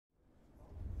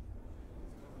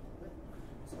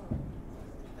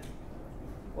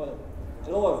Well,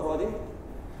 hello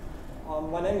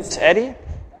everybody. My name is Eddie,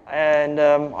 and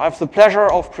I have the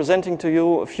pleasure of presenting to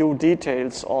you a few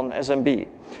details on SMB.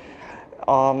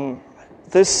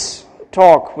 This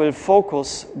talk will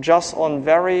focus just on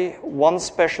one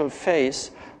special phase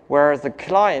where the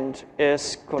client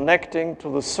is connecting to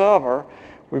the server.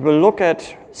 We will look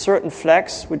at certain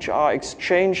flags which are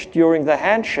exchanged during the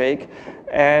handshake,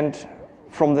 and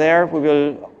from there we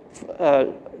will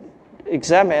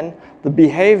examine the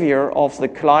behavior of the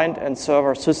client and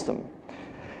server system.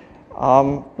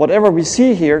 Whatever we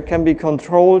see here can be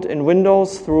controlled in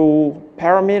Windows through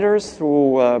parameters,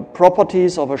 through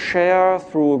properties of a share,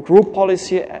 through a group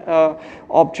policy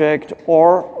object,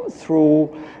 or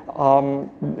through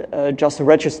just a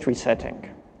registry setting.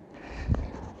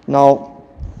 Now,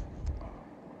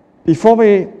 before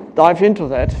we dive into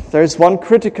that, there is one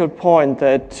critical point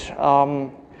that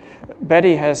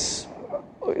Betty has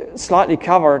slightly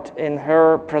covered in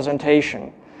her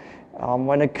presentation.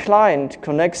 When a client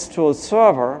connects to a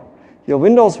server, your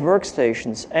Windows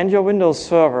workstations and your Windows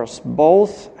servers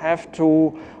both have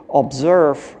to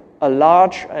observe a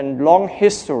large and long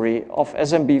history of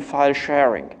SMB file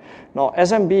sharing. Now,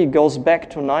 SMB goes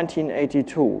back to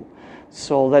 1982,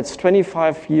 so that's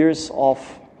 25 years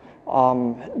of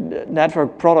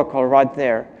network protocol right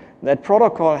there. That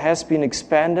protocol has been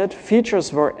expanded,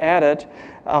 features were added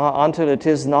until it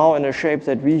is now in a shape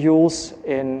that we use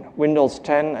in Windows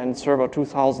 10 and Server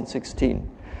 2016.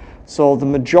 So the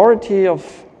majority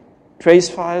of trace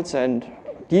files and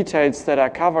details that I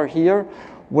cover here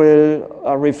will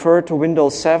refer to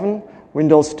Windows 7,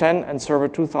 Windows 10, and Server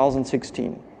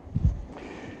 2016.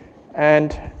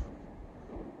 And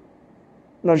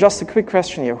now just a quick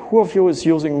question here. Who of you is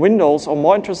using Windows or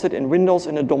more interested in Windows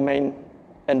in a domain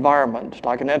environment,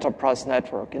 like an enterprise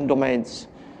network in domains?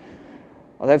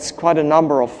 Well, that's quite a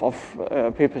number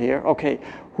of people here. Okay,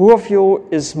 who of you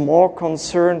is more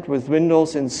concerned with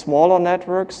Windows in smaller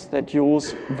networks that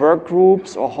use work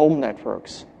groups or home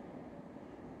networks?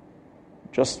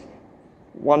 Just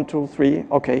 1, 2, 3.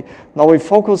 Okay, now we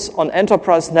focus on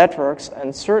enterprise networks,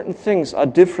 and certain things are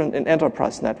different in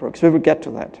enterprise networks. We will get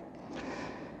to that.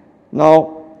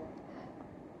 Now,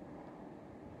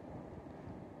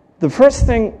 the first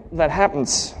thing that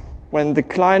happens when the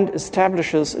client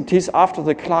establishes after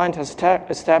the client has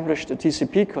established a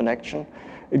TCP connection,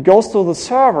 it goes to the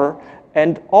server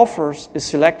and offers a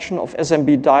selection of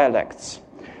SMB dialects.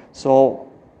 So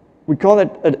we call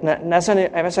it an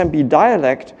SMB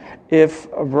dialect if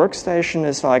a workstation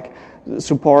is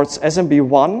supports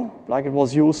SMB1, like it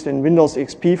was used in Windows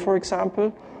XP, for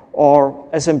example, or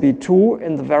SMB2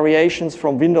 in the variations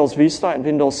from Windows Vista and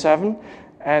Windows 7,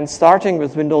 and starting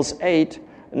with Windows 8,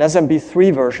 an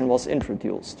SMB3 version was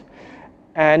introduced.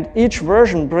 And each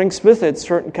version brings with it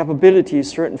certain capabilities,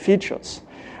 certain features.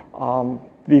 The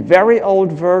very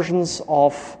old versions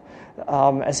of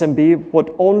SMB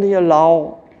would only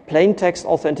allow plain text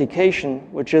authentication,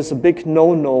 which is a big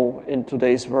no-no in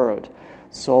today's world.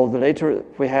 So later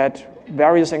we had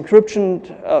various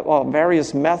encryption or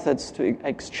various methods to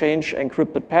exchange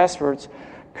encrypted passwords.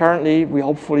 Currently, we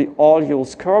hopefully all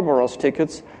use Kerberos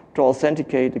tickets to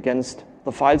authenticate against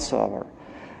the file server.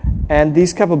 And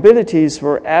these capabilities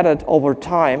were added over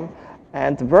time,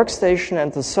 and the workstation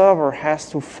and the server has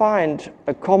to find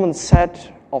a common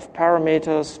set of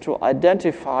parameters to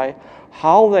identify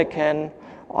how they can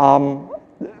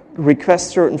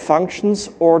request certain functions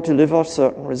or deliver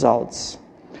certain results.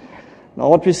 Now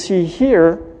what we see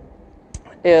here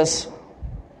is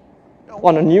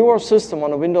on a newer system,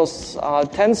 on a Windows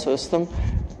 10 system,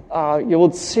 you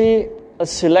would see a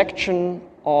selection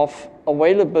of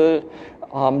available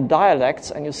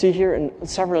dialects, and you see here in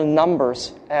several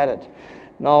numbers added.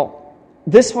 Now,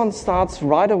 this one starts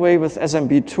right away with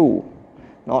SMB2.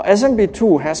 Now,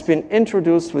 SMB2 has been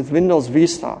introduced with Windows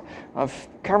Vista. I've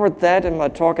covered that in my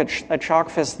talk at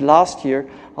SharkFest last year,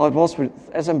 how it was with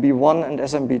SMB1 and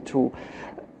SMB2.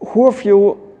 Who of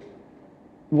you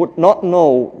would not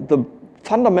know the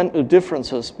fundamental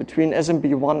differences between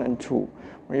SMB1 and 2?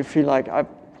 Where you feel like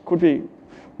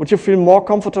would you feel more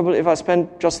comfortable if I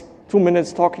spent just 2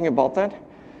 minutes talking about that?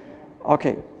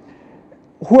 Okay.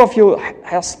 Who of you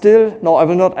has still... No, I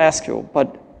will not ask you,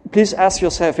 but please ask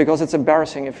yourself, because it's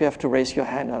embarrassing if you have to raise your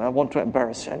hand, and I want to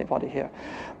embarrass anybody here.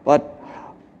 But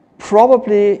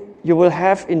probably you will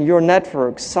have in your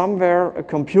network somewhere a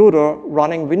computer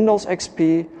running Windows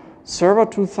XP, Server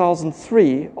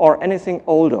 2003, or anything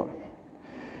older.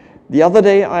 The other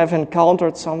day, I have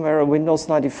encountered somewhere a Windows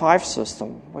 95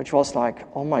 system, which was like,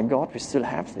 oh my God, we still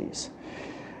have these.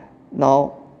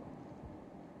 Now,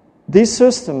 these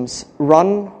systems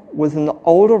run with an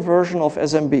older version of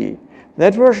SMB.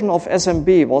 That version of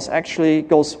SMB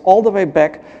goes all the way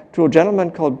back to a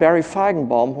gentleman called Barry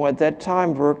Feigenbaum, who at that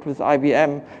time worked with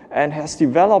IBM and has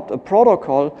developed a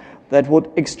protocol that would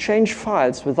exchange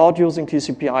files without using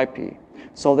TCP/IP.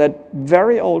 So that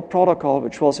very old protocol,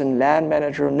 which was in LAN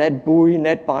Manager, NetBEUI,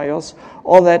 NetBIOS,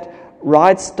 all that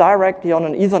writes directly on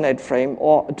an Ethernet frame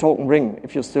or a token ring,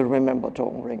 if you still remember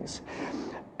token rings.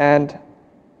 And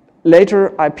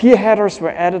later, IP headers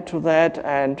were added to that,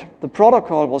 and the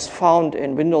protocol was found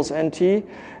in Windows NT,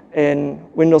 in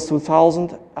Windows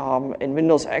 2000, in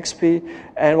Windows XP,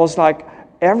 and it was like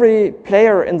every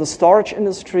player in the storage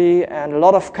industry and a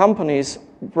lot of companies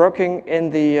working in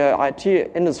the IT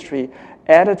industry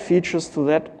added features to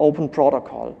that open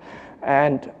protocol.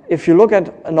 And if you look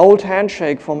at an old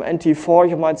handshake from NT4,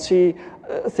 you might see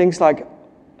things like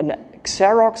an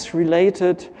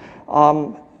Xerox-related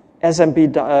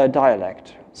SMB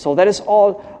dialect. So that is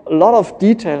all a lot of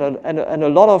detail and a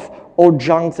lot of old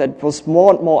junk that was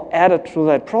more and more added to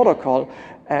that protocol,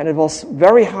 and it was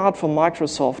very hard for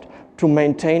Microsoft to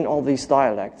maintain all these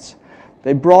dialects.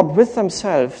 They brought with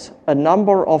themselves a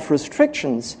number of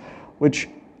restrictions which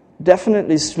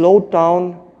definitely slowed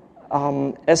down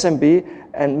SMB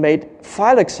and made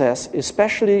file access,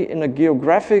 especially in a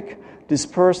geographic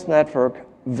dispersed network,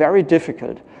 very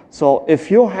difficult. So if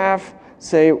you have,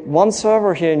 say, one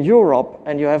server here in Europe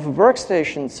and you have a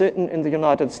workstation sitting in the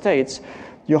United States,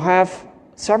 you have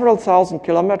several thousand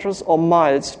kilometers or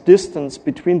miles distance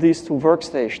between these two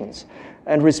workstations.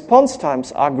 And response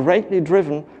times are greatly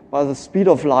driven by the speed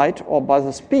of light or by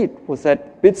the speed with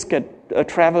that bits get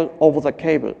travel over the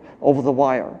cable, over the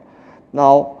wire.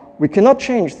 Now, we cannot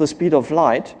change the speed of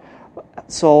light,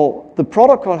 so the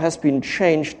protocol has been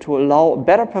changed to allow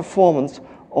better performance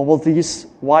over these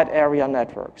wide area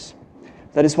networks.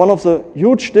 That is one of the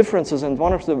huge differences and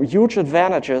one of the huge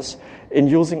advantages in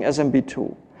using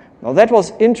SMB2. Now, that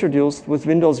was introduced with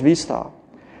Windows Vista.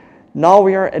 Now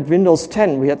we are at Windows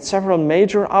 10. We had several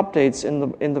major updates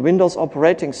in the Windows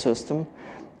operating system,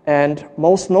 and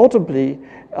most notably,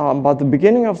 by the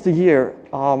beginning of the year,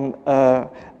 a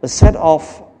set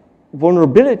of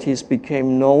vulnerabilities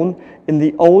became known in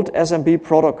the old SMB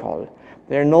protocol.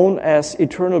 They're known as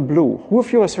Eternal Blue. Who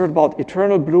of you has heard about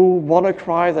Eternal Blue,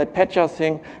 WannaCry, that Petya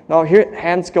thing? Now here,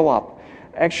 hands go up.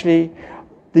 Actually,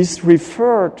 these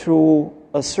refer to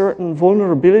a certain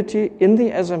vulnerability in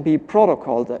the SMB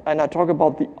protocol, and I talk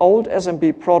about the old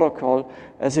SMB protocol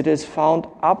as it is found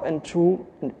up and to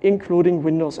and including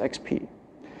Windows XP.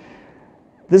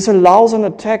 This allows an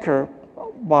attacker,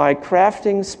 by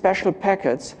crafting special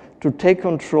packets, to take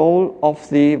control of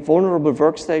the vulnerable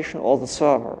workstation or the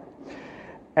server.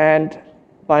 And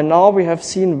by now we have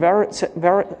seen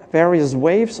various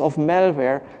waves of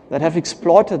malware that have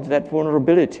exploited that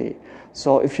vulnerability.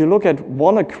 So if you look at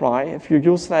WannaCry, if you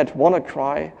use that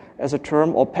WannaCry as a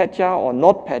term, or Petya or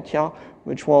not Petya,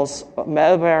 which was a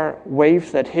malware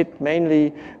wave that hit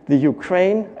mainly the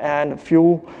Ukraine and a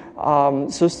few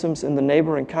systems in the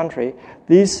neighboring country,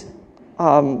 these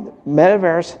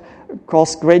malwares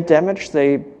caused great damage.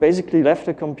 They basically left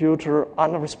the computer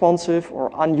unresponsive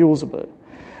or unusable.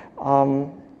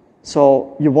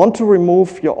 So you want to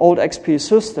remove your old XP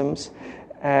systems,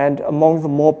 and among the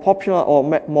more popular or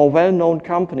more well-known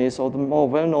companies or the more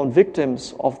well-known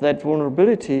victims of that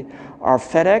vulnerability are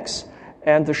FedEx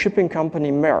and the shipping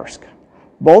company Maersk.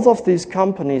 Both of these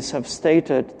companies have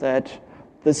stated that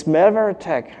this malware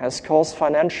attack has caused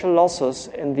financial losses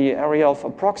in the area of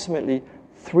approximately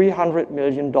 $300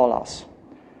 million.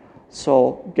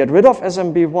 So get rid of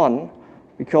SMB1,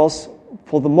 because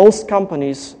for the most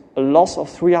companies, a loss of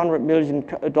 $300 million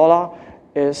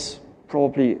is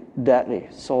probably deadly.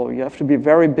 So you have to be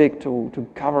very big to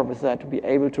cover with that, to be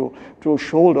able to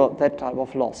shoulder that type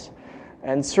of loss.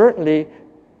 And certainly,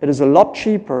 it is a lot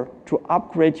cheaper to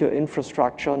upgrade your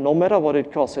infrastructure. No matter what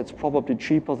it costs, it's probably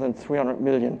cheaper than $300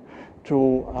 million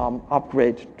to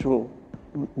upgrade to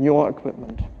newer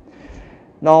equipment.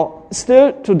 Now,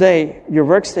 still today, your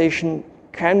workstation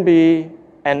can be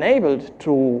enabled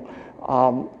to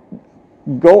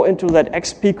go into that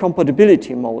XP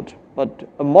compatibility mode. But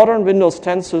a modern Windows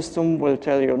 10 system will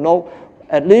tell you, no,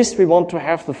 at least we want to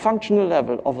have the functional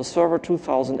level of a Server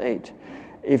 2008.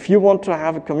 If you want to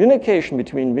have a communication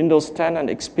between Windows 10 and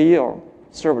XP or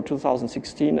Server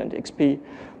 2016 and XP,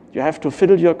 you have to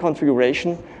fiddle your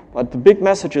configuration. But the big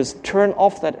message is turn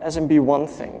off that SMB1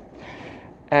 thing.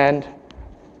 And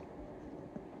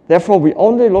therefore, we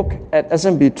only look at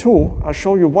SMB2. I'll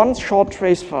show you one short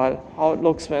trace file, how it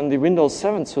looks when the Windows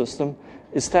 7 system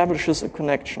establishes a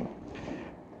connection.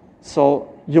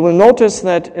 So you will notice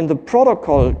that in the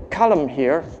protocol column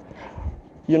here,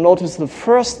 you notice the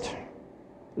first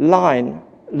line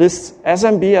lists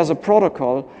SMB as a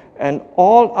protocol, and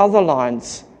all other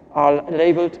lines are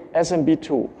labeled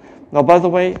SMB2. Now, by the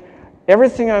way,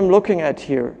 everything I'm looking at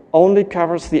here only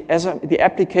covers the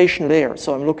application layer.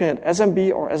 So I'm looking at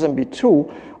SMB or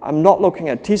SMB2. I'm not looking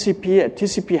at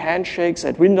TCP handshakes,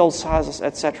 at Windows sizes,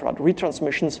 etc., at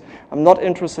retransmissions. I'm not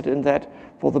interested in that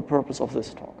for the purpose of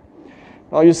this talk.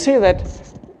 Now you see that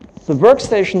the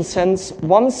workstation sends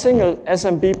one single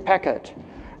SMB packet,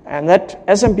 and that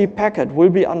SMB packet will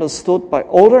be understood by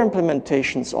older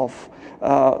implementations of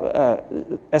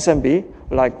SMB,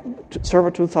 like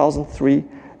Server 2003,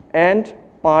 and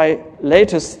by the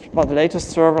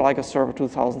latest server, like a Server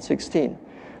 2016.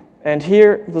 And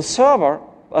here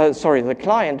the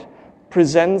client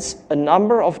presents a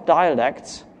number of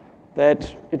dialects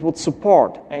that it would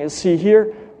support. And you see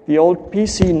here the old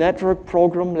PC network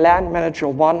program, LAN Manager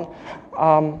 1,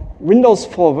 Windows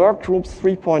for Workgroups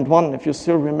 3.1, if you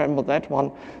still remember that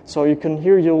one. So you can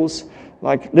here use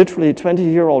like literally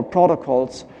 20-year-old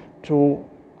protocols to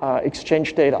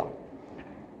exchange data.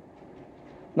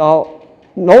 Now,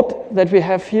 note that we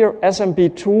have here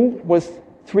SMB2 with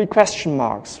 3 question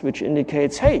marks, which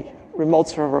indicates, hey, remote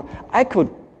server, I could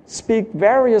speak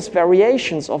various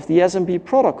variations of the SMB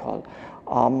protocol.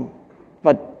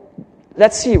 But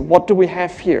let's see, what do we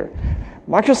have here?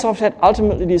 Microsoft had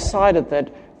ultimately decided that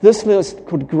this list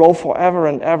could grow forever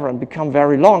and ever and become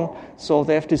very long, so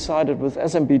they've decided with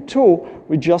SMB2,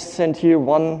 we just send here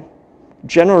one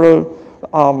general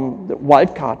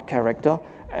wildcard character,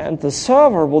 and the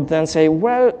server would then say,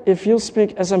 well, if you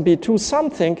speak SMB2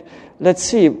 something, let's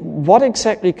see, what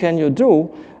exactly can you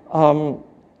do, or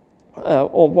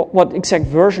what exact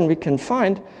version we can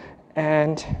find,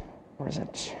 and where is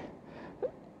it?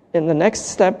 In the next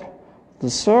step,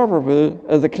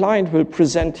 the client will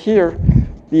present here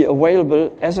the available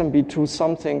SMB2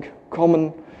 something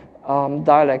common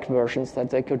dialect versions that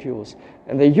they could use.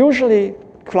 And they usually,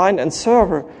 client and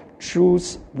server,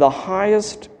 choose the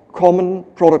highest common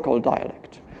protocol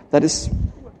dialect. That is,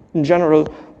 in general,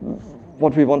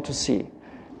 what we want to see.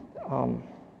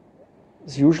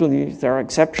 Usually there are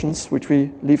exceptions which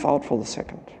we leave out for the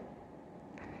second.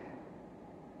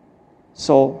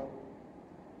 So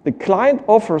the client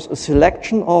offers a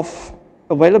selection of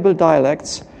available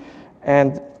dialects,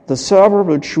 and the server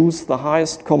will choose the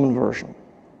highest common version.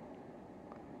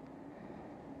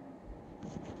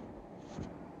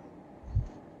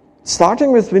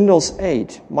 Starting with Windows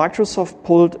 8, Microsoft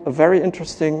pulled a very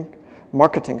interesting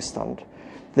marketing stunt.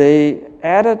 They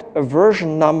added a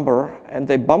version number, and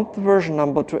they bumped the version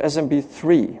number to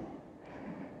SMB3.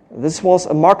 This was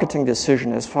a marketing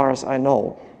decision, as far as I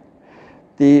know.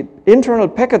 The internal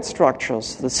packet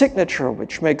structures, the signature,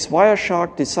 which makes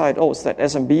Wireshark decide, oh, is that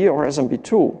SMB or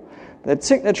SMB2? That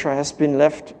signature has been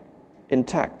left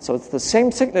intact. So it's the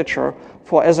same signature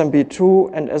for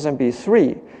SMB2 and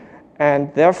SMB3.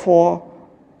 And therefore,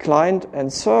 client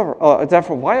and server,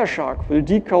 therefore Wireshark will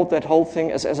decode that whole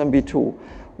thing as SMB2.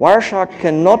 Wireshark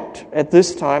cannot, at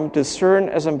this time, discern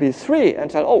SMB3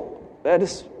 and tell, oh, that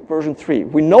is version 3.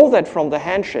 We know that from the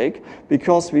handshake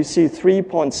because we see 3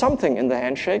 point something in the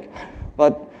handshake,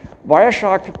 but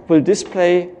Wireshark will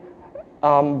display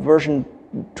version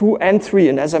 2 and 3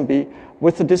 in SMB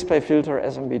with the display filter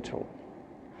SMB2.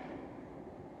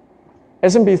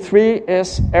 SMB3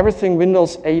 is everything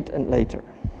Windows 8 and later.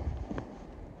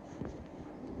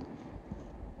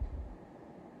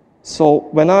 So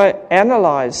when I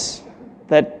analyze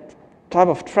that type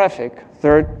of traffic,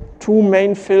 there are 2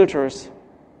 main filters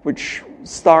which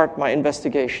start my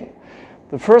investigation.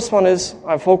 The first one is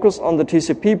I focus on the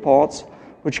TCP ports,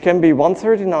 which can be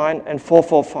 139 and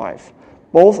 445.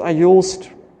 Both are used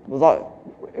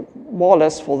more or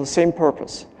less for the same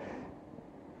purpose.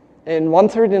 In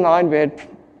 139, we had,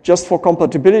 just for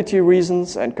compatibility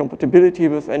reasons and compatibility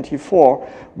with NT4,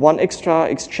 one extra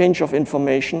exchange of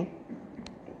information,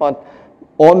 but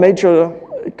all major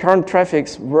current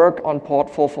traffics work on port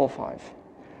 445.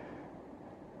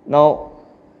 Now,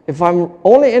 if I'm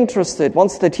only interested,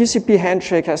 once the TCP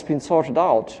handshake has been sorted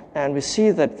out, and we see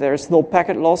that there's no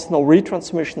packet loss, no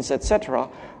retransmissions, etc.,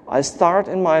 I start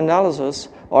in my analysis,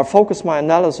 or focus my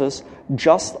analysis,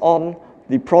 just on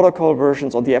the protocol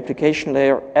versions on the application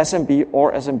layer, SMB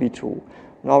or SMB2.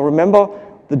 Now remember,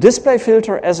 the display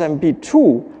filter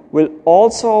SMB2 will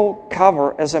also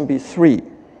cover SMB3.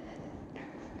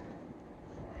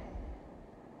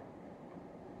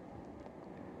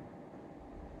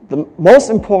 The most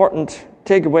important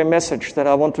takeaway message that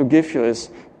I want to give you is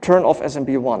turn off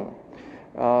SMB1.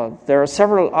 There are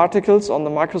several articles on the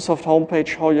Microsoft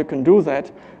homepage how you can do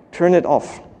that. Turn it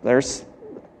off. There's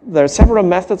there are several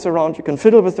methods around. You can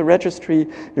fiddle with the registry.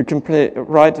 You can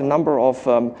write a number of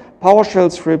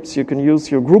PowerShell scripts. You can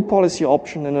use your group policy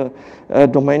option in a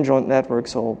domain joint network.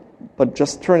 But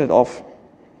just turn it off.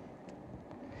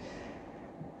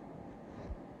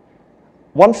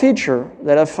 One feature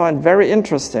that I find very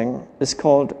interesting is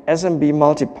called SMB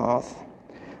multipath.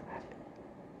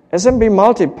 SMB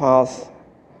multipath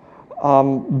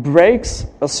breaks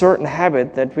a certain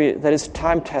habit that is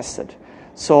time-tested.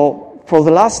 So for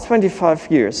the last 25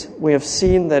 years, we have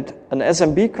seen that an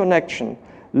SMB connection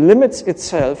limits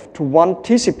itself to one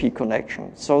TCP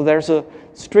connection. So there's a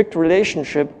strict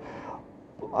relationship.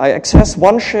 I access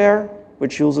one share,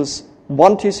 which uses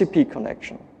one TCP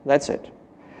connection. That's it.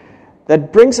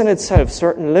 That brings in itself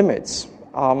certain limits.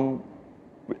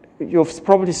 You've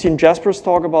probably seen Jasper's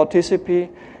talk about TCP.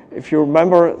 If you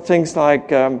remember things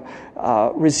like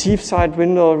receive side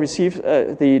window,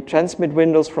 the transmit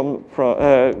windows from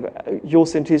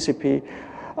used in TCP,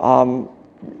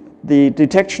 the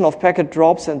detection of packet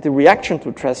drops and the reaction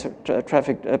to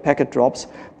traffic packet drops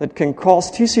that can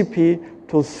cause TCP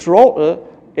to throttle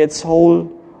its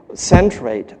whole send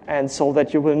rate, and so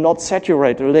that you will not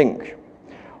saturate a link.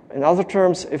 In other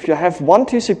terms, if you have one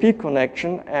TCP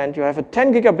connection and you have a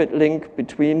 10 gigabit link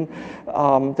between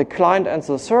the client and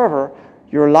the server,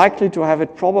 you're likely to have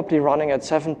it probably running at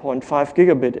 7.5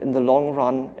 gigabit in the long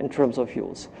run in terms of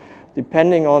use,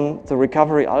 depending on the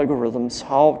recovery algorithms,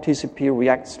 how TCP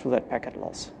reacts to that packet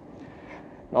loss.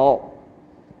 Now,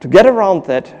 to get around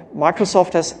that,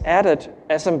 Microsoft has added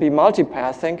SMB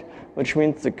multipathing, which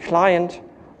means the client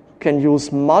can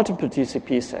use multiple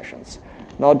TCP sessions.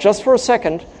 Now, just for a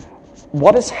second,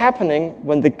 what is happening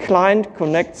when the client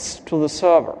connects to the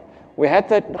server? We had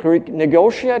that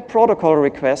negotiate protocol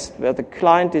request where the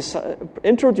client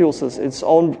introduces its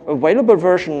own available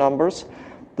version numbers.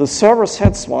 The server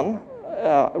sets one,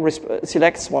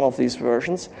 selects one of these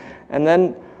versions, and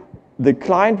then the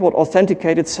client would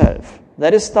authenticate itself.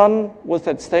 That is done with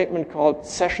that statement called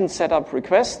session setup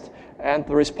request and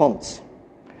the response.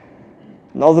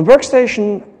 Now, the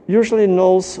workstation usually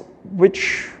knows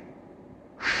which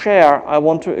share I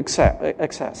want to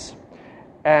access.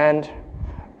 And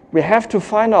we have to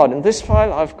find out. In this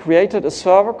file, I've created a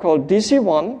server called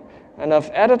DC1, and I've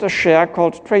added a share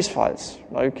called trace files.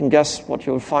 Now, you can guess what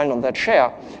you'll find on that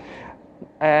share.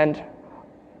 And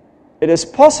it is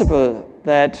possible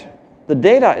that the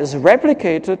data is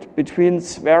replicated between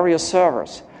various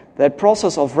servers. That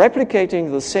process of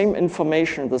replicating the same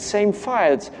information, the same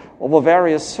files over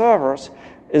various servers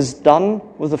is done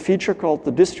with a feature called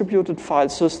the distributed file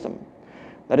system.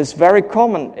 That is very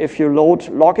common if you load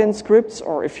login scripts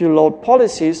or if you load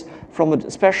policies from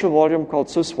a special volume called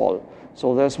sysvol.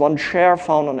 So there's one share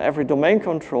found on every domain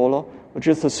controller, which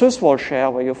is the sysvol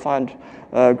share, where you find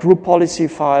group policy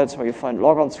files, where you find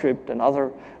logon script and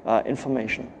other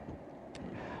information.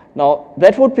 Now,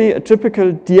 that would be a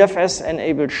typical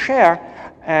DFS-enabled share,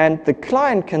 and the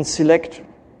client can select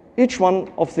each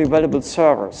one of the available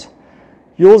servers.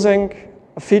 Using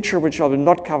a feature which I will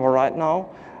not cover right now,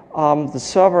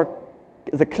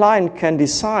 the client can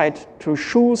decide to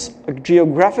choose a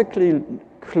geographically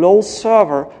close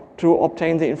server to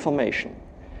obtain the information.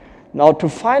 Now, to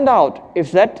find out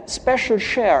if that special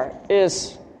share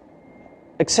is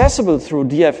accessible through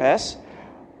DFS,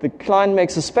 the client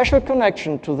makes a special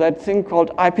connection to that thing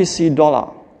called IPC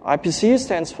 $. IPC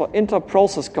stands for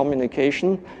inter-process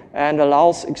communication and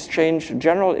allows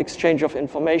general exchange of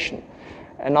information.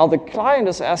 And now the client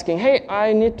is asking, hey,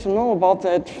 I need to know about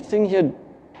that thing here,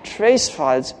 trace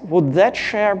files. Would that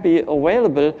share be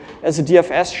available as a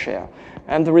DFS share?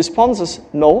 And the response is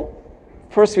no.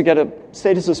 First, we get a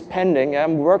status is pending.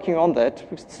 I'm working on that.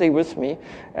 Stay with me.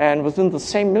 And within the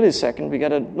same millisecond, we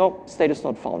get a no, status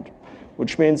not found,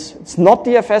 which means it's not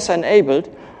DFS enabled.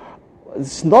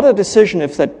 It's not a decision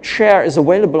if that share is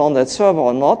available on that server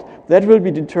or not. That will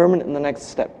be determined in the next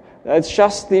step. It's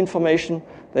just the information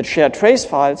that share trace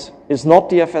files is not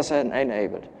DFS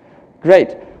enabled.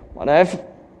 Great. When I have,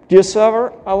 dear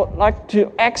server, I would like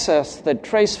to access the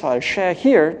trace file share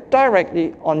here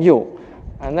directly on you.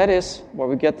 And that is where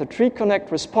we get the tree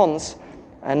connect response.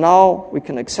 And now we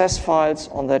can access files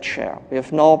on that share. We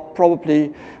have now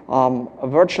probably a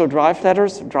virtual drive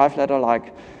letter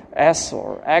like S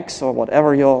or X or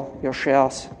whatever your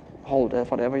shares hold,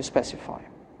 whatever you specify.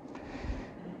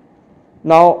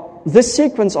 Now, this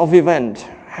sequence of event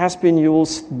has been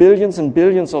used billions and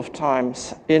billions of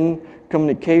times in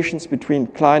communications between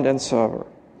client and server.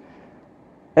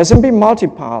 SMB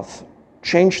multipath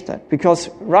changed that because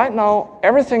right now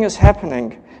everything is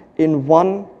happening in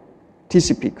one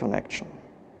TCP connection.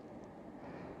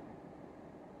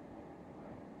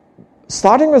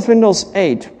 Starting with Windows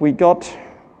 8, we got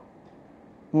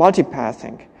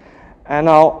multipathing. And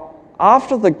now,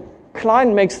 after the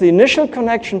client makes the initial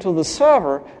connection to the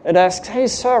server, it asks, hey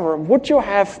server, would you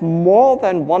have more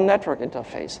than one network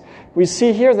interface? We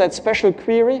see here that special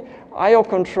query, IO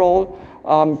control,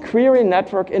 query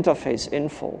network interface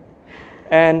info.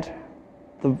 And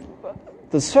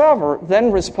the server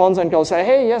then responds and goes,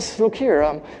 hey, yes, look here,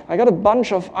 I got a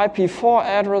bunch of IP4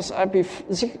 address,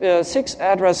 IP6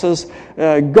 addresses,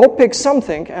 go pick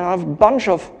something, and I have a bunch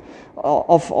of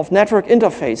network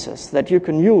interfaces that you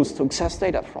can use to access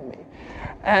data from me.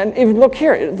 And if you look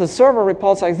here, the server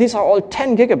reports like these are all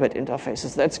 10 gigabit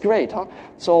interfaces. That's great, huh?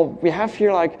 So we have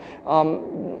here like,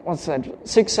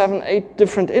 6, 7, 8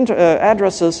 different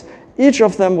addresses, each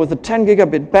of them with a 10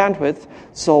 gigabit bandwidth,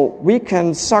 so we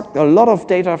can suck a lot of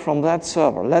data from that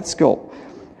server. Let's go.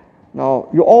 Now,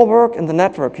 you all work in the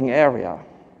networking area.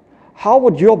 How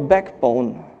would your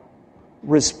backbone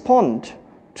respond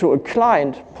to a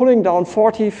client pulling down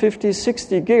 40, 50,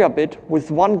 60 gigabit with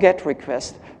one GET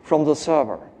request from the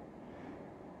server?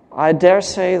 I dare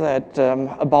say that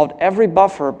about every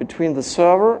buffer between the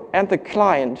server and the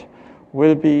client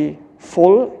will be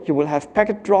full. You will have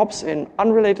packet drops in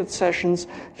unrelated sessions.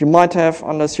 You might have,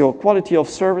 unless your quality of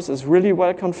service is really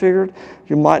well configured,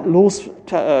 you might lose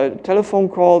telephone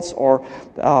calls, or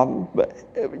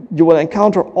you will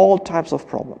encounter all types of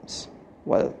problems.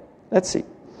 Well, let's see.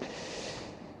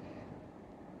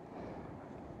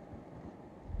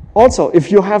 Also,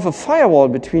 if you have a firewall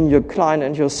between your client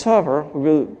and your server, we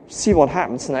will see what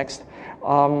happens next.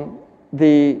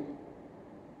 The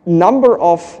number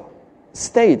of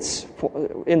states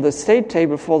in the state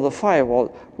table for the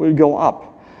firewall will go up.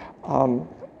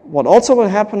 What also will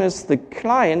happen is the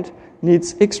client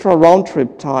needs extra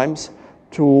round-trip times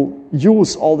to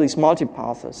use all these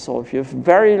multipaths. So if you have a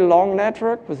very long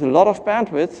network with a lot of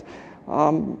bandwidth,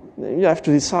 you have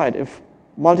to decide if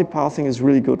multipathing is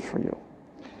really good for you.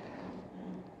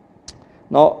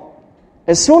 Now,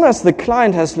 as soon as the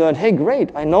client has learned, hey,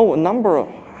 great, I know a number,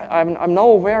 I'm now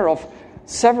aware of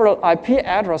several IP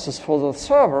addresses for the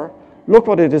server, look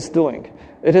what it is doing.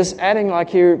 It is adding, like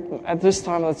here, at this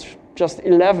time, that's just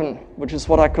 11, which is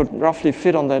what I could roughly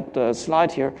fit on that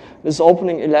slide here. It's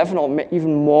opening 11 or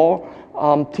even more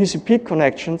TCP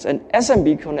connections and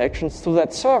SMB connections to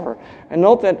that server. And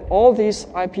note that all these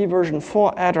IP version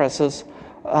 4 addresses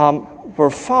were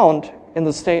found in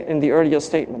the earlier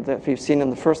statement that we've seen in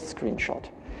the first screenshot.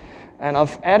 And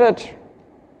I've added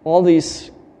all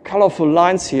these colorful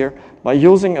lines here by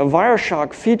using a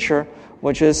Wireshark feature,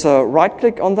 which is a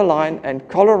right-click on the line and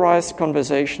colorized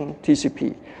conversation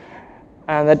TCP.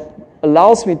 And that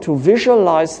allows me to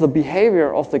visualize the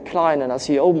behavior of the client, and I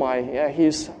see, oh my, yeah,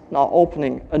 he's now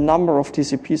opening a number of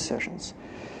TCP sessions.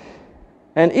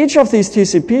 And each of these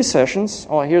TCP sessions,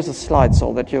 here's a slide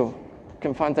so that you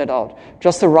can find that out.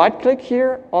 Just a right-click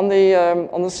here on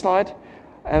the slide,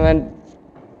 and then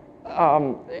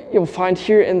you'll find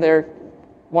here in there,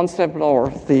 one step lower,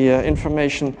 the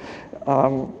information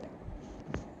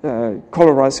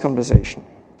colorized conversation.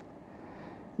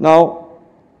 Now,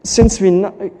 since we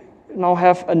now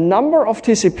have a number of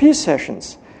TCP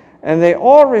sessions, and they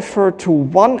all refer to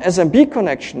one SMB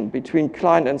connection between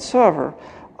client and server,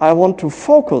 I want to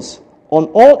focus on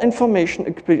all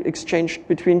information exchanged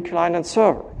between client and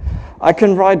server. I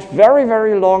can write very,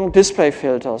 very long display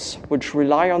filters, which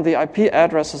rely on the IP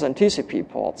addresses and TCP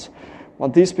ports.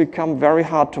 When these become very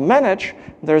hard to manage,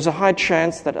 there's a high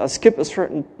chance that I skip a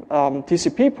certain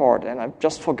TCP port, and I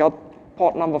just forgot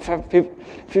port number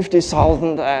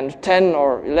 50,010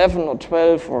 or 11 or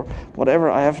 12 or whatever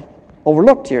I have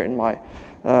overlooked here in my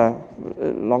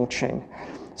long chain.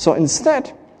 So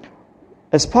instead,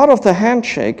 as part of the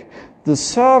handshake, the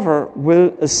server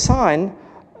will assign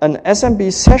an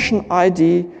SMB session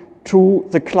ID to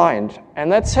the client.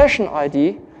 And that session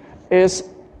ID is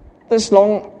this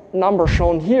long number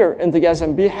shown here in the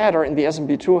SMB header, in the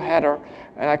SMB2 header.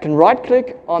 And I can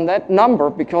right-click on that number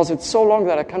because it's so long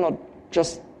that I cannot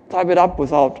just type it up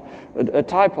without a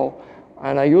typo.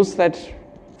 And I use that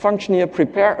function here,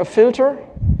 prepare a filter,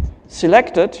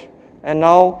 select it, and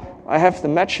now I have the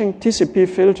matching TCP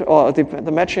filter, or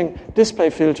the matching display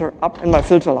filter up in my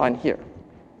filter line here.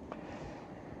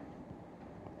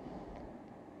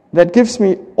 That gives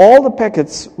me all the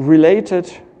packets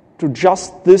related to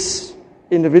just this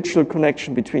individual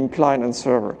connection between client and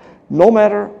server, no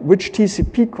matter which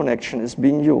TCP connection is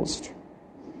being used.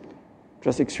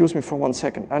 Just excuse me for 1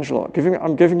 second. Angelo,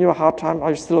 I'm giving you a hard time.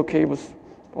 Are you still okay with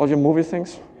all your movie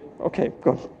things? Okay,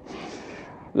 good.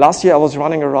 Last year I was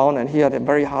running around and he had a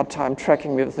very hard time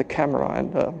tracking me with the camera,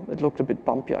 and it looked a bit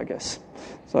bumpy, I guess.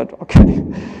 So, okay.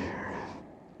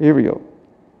 Here we go.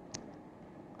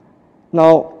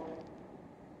 Now,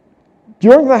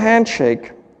 during the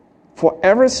handshake, for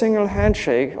every single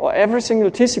handshake or every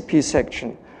single TCP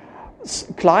section,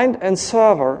 client and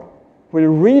server will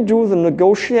redo the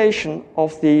negotiation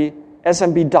of the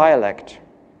SMB dialect.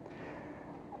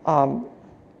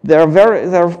 There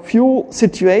are few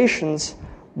situations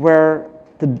where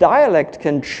the dialect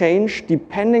can change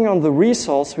depending on the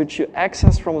resource which you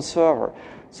access from a server.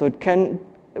 So it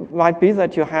might be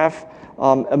that you have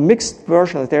a mixed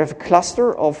version. There's a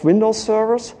cluster of Windows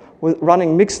servers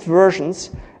running mixed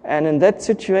versions, and in that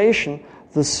situation,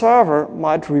 the server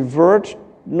might revert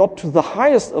not to the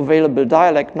highest available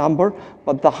dialect number,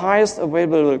 but the highest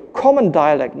available common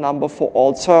dialect number for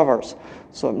all servers.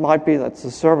 So it might be that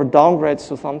the server downgrades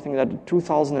to something that a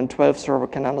 2012 server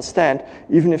can understand,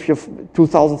 even if your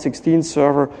 2016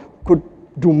 server could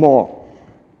do more.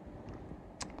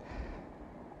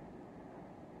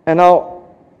 And now,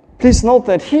 please note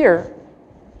that here,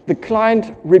 the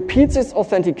client repeats its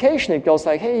authentication. It goes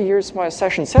like, hey, here's my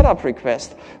session setup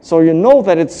request. So you know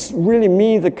that it's really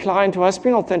me, the client, who has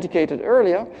been authenticated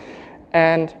earlier.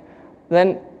 And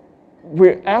then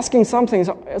we're asking some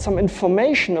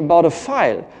information about a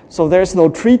file. So there's no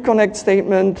tree connect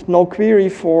statement, no query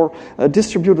for a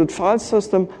distributed file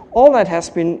system. All that has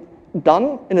been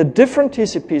done in a different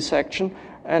TCP section.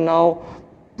 And now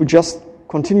we just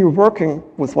continue working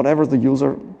with whatever the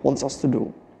user wants us to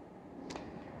do.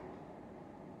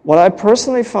 What I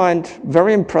personally find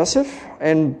very impressive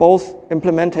in both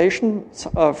implementations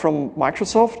from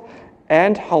Microsoft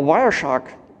and how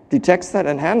Wireshark detects that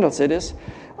and handles it is,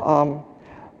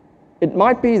 it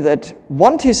might be that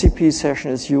one TCP session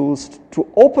is used to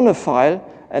open a file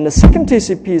and a second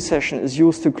TCP session is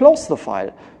used to close the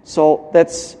file. So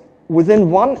that's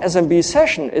within one SMB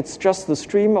session, it's just the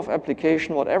stream of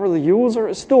application. Whatever the user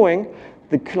is doing,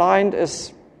 the client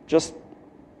is just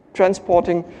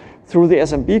transporting through the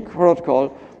SMB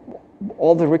protocol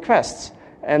all the requests.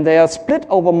 And they are split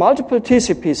over multiple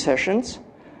TCP sessions,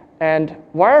 and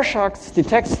Wireshark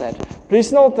detects that.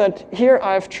 Please note that here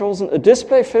I've chosen a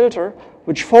display filter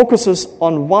which focuses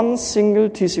on one single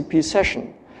TCP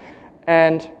session.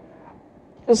 And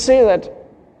you'll see that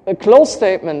a close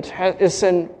statement is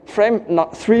in frame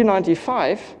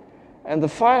 395, and the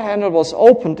file handle was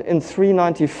opened in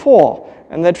 394.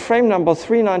 And that frame number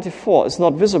 394 is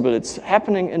not visible. It's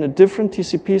happening in a different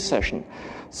TCP session.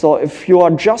 So if you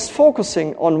are just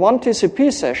focusing on one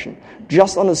TCP session,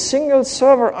 just on a single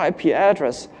server IP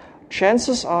address,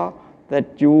 chances are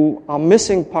that you are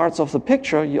missing parts of the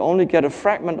picture. You only get a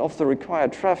fragment of the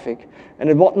required traffic. And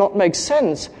it would not make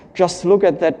sense just to look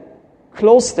at that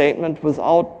close statement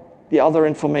without the other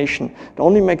information. It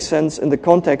only makes sense in the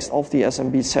context of the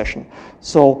SMB session.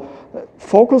 So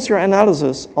focus your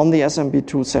analysis on the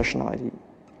SMB2 session ID.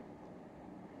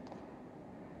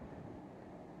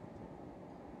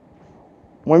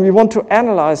 When we want to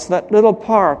analyze that little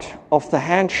part of the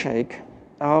handshake,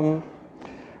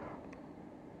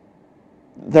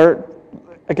 there,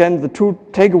 again, the two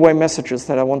takeaway messages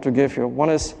that I want to give you. One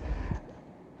is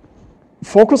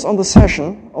focus on the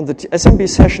session, on the SMB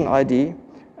session ID,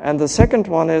 and the second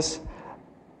one is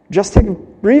just take a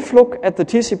brief look at the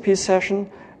TCP session.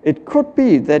 It could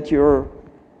be that your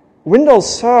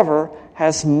Windows server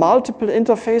has multiple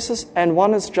interfaces and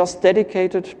one is just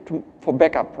dedicated for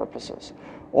backup purposes.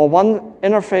 Or one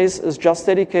interface is just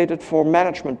dedicated for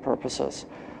management purposes.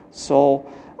 So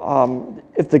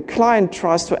if the client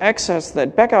tries to access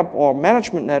that backup or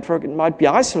management network, it might be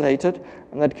isolated,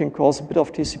 and that can cause a bit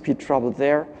of TCP trouble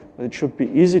there. But it should be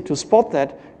easy to spot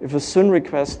that if a SYN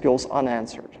request goes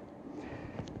unanswered.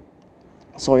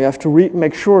 So you have to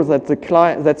make sure that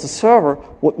the server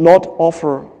would not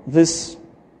offer this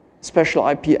special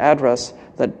IP address,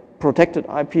 that protected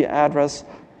IP address,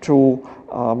 to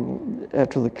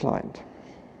the client.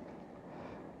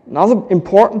 Another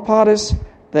important part is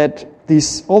that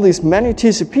all these many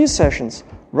TCP sessions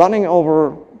running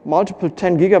over multiple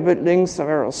 10 gigabit links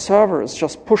where a server is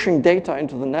just pushing data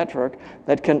into the network,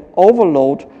 that can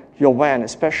overload your WAN,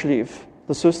 especially if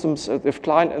the systems, if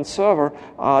client and server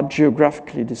are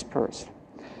geographically dispersed.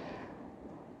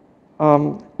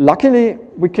 Luckily,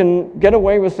 we can get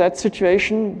away with that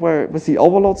situation, with the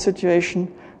overload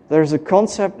situation. There's a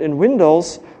concept in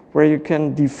Windows where you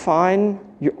can define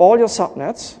all your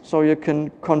subnets, so you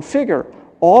can configure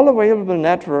all available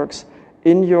networks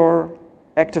in your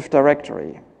Active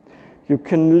Directory. You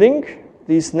can link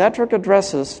these network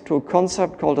addresses to a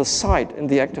concept called a site in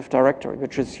the Active Directory,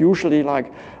 which is usually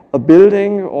like a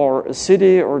building or a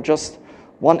city or just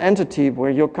one entity where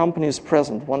your company is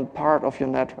present, one part of your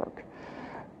network.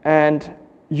 And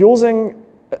using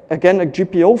again, a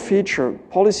GPO feature,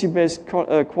 policy-based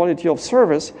quality of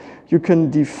service, you can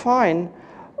define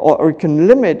or you can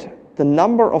limit the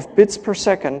number of bits per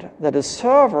second that a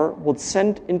server would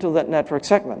send into that network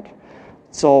segment.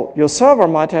 So your server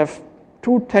might have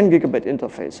two 10 gigabit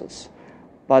interfaces,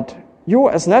 but you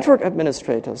as network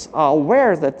administrators are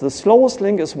aware that the slowest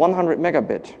link is 100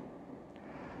 megabit.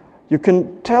 You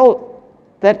can tell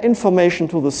that information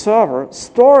to the server,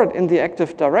 store it in the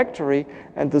Active Directory,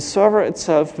 and the server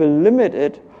itself will limit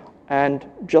it and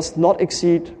just not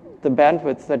exceed the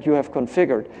bandwidth that you have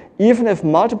configured, even if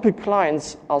multiple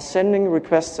clients are sending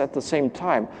requests at the same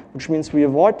time, which means we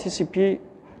avoid TCP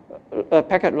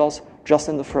packet loss just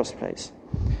in the first place.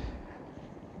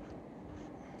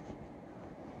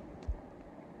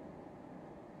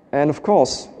 And of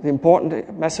course, the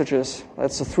important message is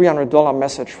that's a $300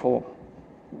 message for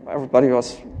everybody who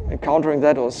was encountering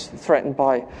that or was threatened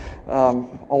by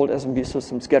old SMB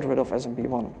systems. Get rid of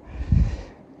SMB1.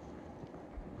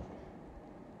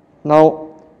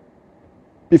 Now,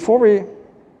 before we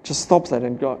just stop that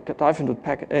and dive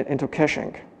into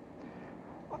caching,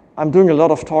 I'm doing a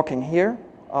lot of talking here.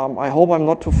 I hope I'm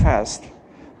not too fast,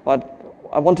 but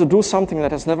I want to do something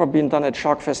that has never been done at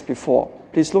SharkFest before.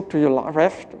 Please look to your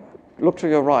left, look to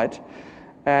your right,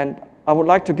 and I would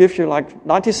like to give you like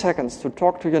 90 seconds to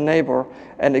talk to your neighbor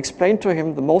and explain to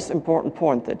him the most important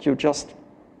point that you just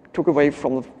took away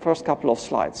from the first couple of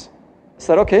slides. Is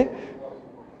that okay?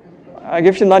 I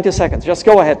give you 90 seconds. Just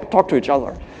go ahead, talk to each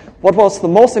other. What was the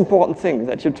most important thing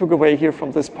that you took away here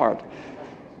from this part?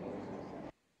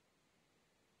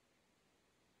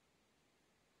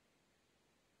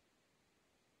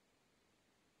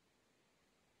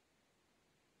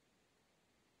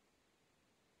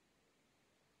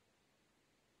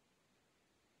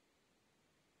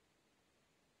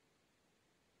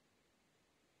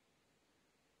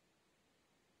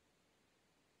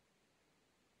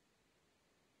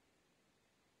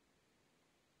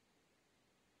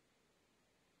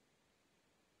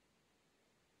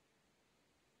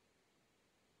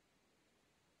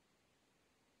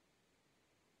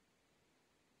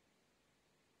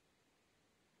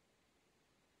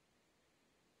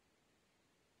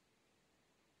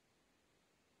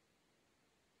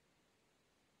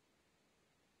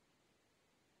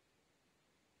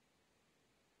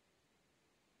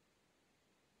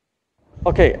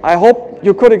 Okay, I hope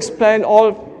you could explain,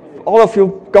 all of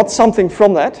you got something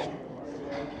from that.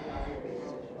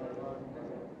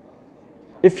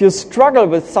 If you struggle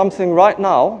with something right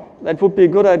now, that would be a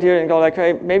good idea and go like,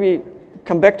 hey, maybe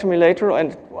come back to me later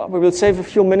and we will save a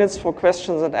few minutes for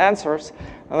questions and answers.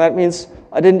 And that means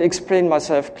I didn't explain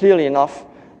myself clearly enough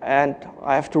and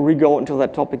I have to re-go into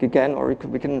that topic again, or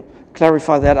we can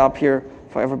clarify that up here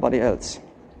for everybody else.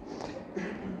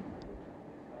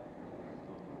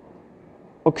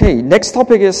 Okay, next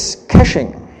topic is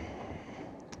caching.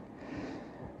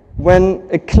 When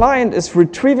a client is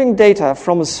retrieving data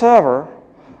from a server,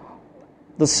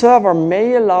 the server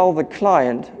may allow the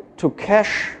client to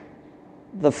cache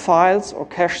the files or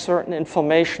cache certain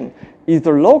information,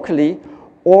 either locally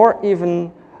or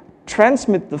even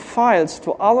transmit the files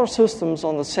to other systems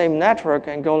on the same network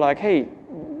and go like, hey,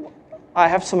 I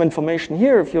have some information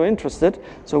here if you're interested.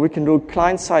 So we can do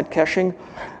client-side caching.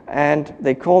 And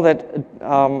they call that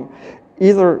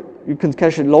either you can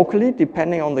cache it locally,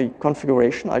 depending on the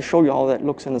configuration. I'll show you how that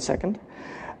looks in a second.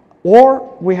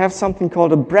 Or we have something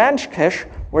called a branch cache,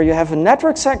 where you have a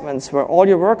network segments where all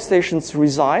your workstations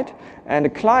reside, and a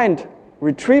client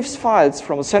retrieves files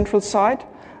from a central site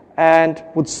and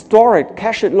would store it,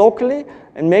 cache it locally,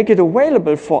 and make it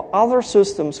available for other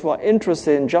systems who are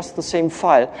interested in just the same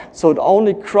file, so it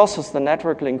only crosses the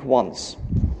network link once.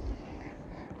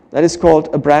 That is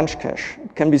called a branch cache.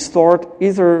 It can be stored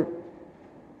either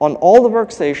on all the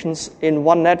workstations in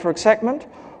one network segment,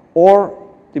 or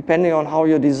depending on how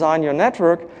you design your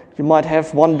network, you might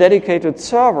have one dedicated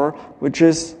server which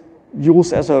is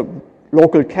used as a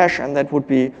local cache, and that would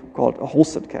be called a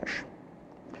hosted cache.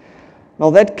 Now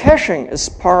that caching is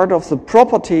part of the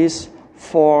properties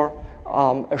for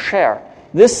a share.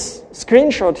 This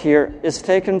screenshot here is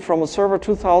taken from a server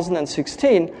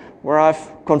 2016 where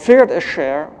I've configured a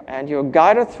share, and you're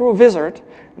guided through a wizard,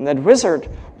 and that wizard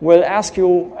will ask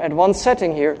you at one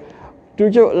setting here, do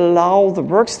you allow the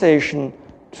workstation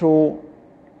to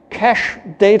cache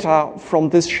data from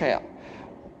this share?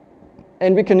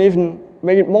 And we can even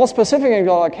make it more specific and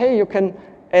go like, hey, you can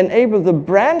enable the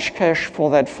branch cache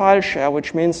for that file share,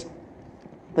 which means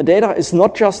the data is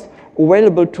not just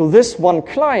available to this one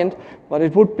client, but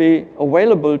it would be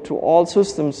available to all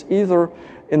systems either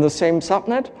in the same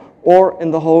subnet or in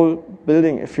the whole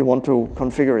building if you want to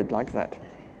configure it like that.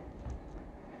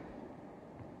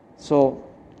 So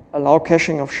allow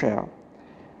caching of share.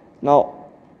 Now,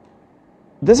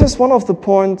 this is one of the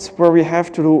points where we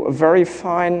have to do a very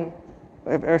fine,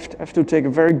 have to take a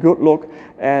very good look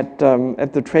at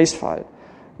the trace file.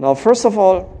 Now, first of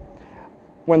all,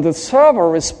 when the server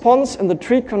responds in the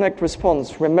tree connect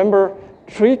response, remember,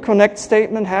 tree connect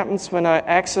statement happens when I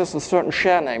access a certain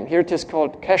share name. Here it is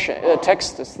called cache,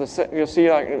 text. You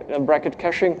see like a bracket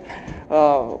caching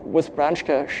with branch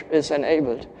cache is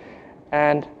enabled.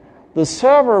 And the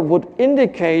server would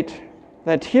indicate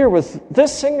that here with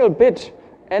this single bit,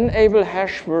 enable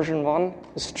hash version 1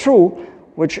 is true,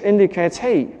 which indicates,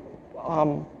 hey,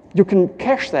 you can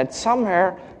cache that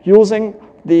somewhere using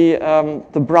the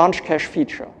branch cache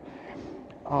feature.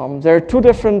 There are two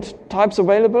different types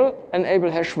available,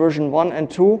 enable hash version 1 and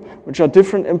 2, which are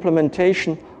different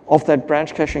implementation of that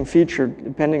branch caching feature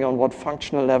depending on what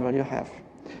functional level you have.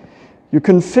 You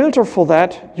can filter for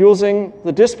that using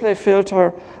the display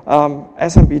filter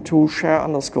SMB2 share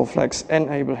underscore flags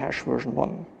enable hash version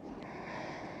 1.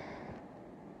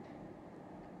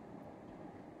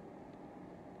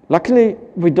 Luckily,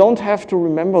 we don't have to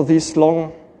remember these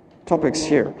long topics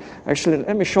here. Actually,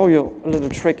 let me show you a little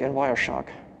trick in Wireshark.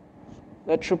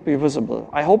 That should be visible.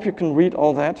 I hope you can read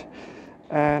all that.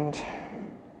 And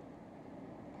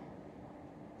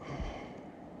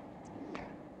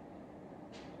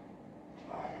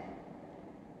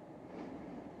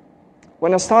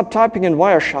when I start typing in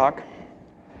Wireshark,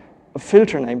 a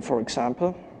filter name, for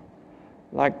example,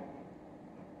 like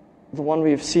the one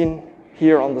we've seen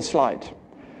here on the slide,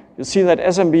 you see that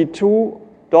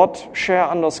SMB2.share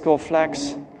underscore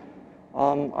flags.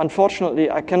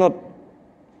 Unfortunately, I cannot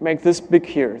make this big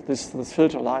here, this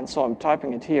filter line, so I'm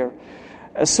typing it here.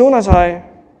 As soon as I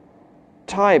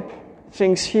type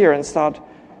things here and start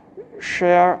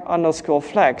share underscore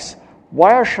flags,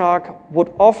 Wireshark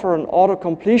would offer an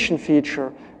auto-completion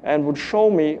feature and would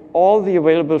show me all the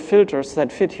available filters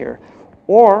that fit here.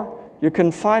 Or you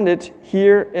can find it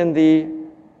here in the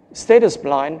status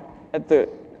line at the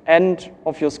end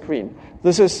of your screen.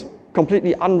 This is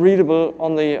completely unreadable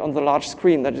on the large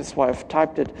screen. That is why I've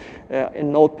typed it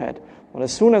in Notepad. But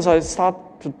as soon as I start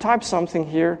to type something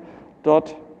here,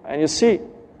 and you see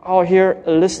how here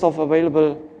a list of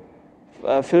available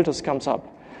filters comes up.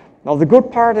 Now the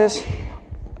good part is,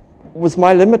 with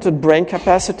my limited brain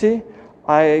capacity,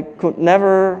 I could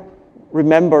never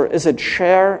remember, is it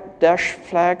share dash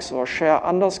flags or share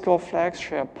underscore flags,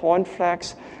 share point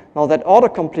flags? Now that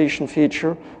auto-completion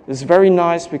feature is very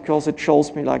nice because it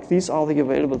shows me like these are the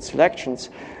available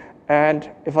selections. And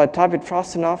if I type it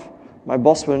fast enough, my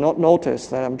boss will not notice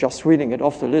that I'm just reading it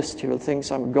off the list. He will think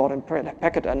I'm god in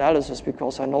packet analysis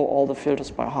because I know all the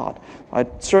filters by heart. I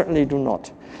certainly do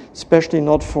not, especially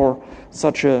not for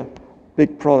such a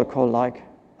big protocol like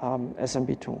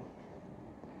SMB2.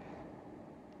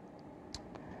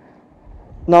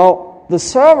 Now, the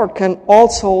server can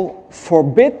also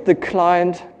forbid the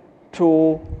client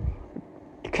to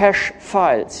cache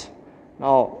files.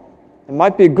 Now, there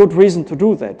might be a good reason to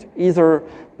do that, either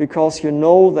because you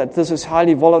know that this is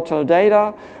highly volatile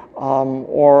data,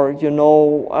 or you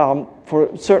know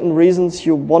for certain reasons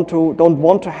you don't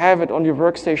want to have it on your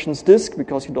workstation's disk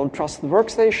because you don't trust the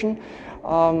workstation.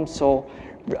 So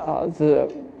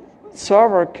the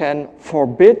server can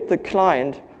forbid the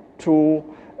client to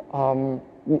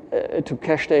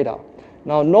cache data.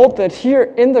 Now note that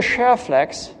here in the share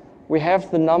flags we have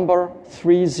the number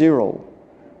 30.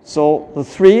 So the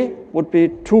 3 would be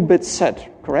 2 bits set,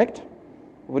 correct?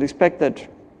 We would expect that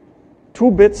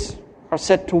 2 bits are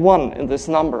set to 1 in this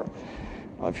number.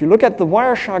 Now, if you look at the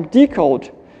Wireshark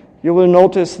decode, you will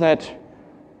notice that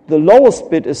the lowest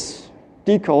bit is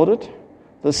decoded,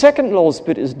 the second lowest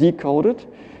bit is decoded,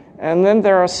 and then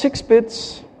there are 6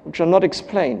 bits which are not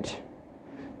explained.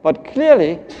 But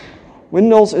clearly,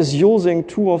 Windows is using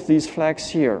 2 of these flags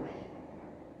here.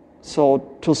 So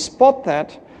to spot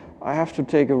that, I have to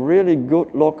take a really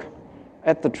good look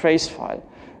at the trace file.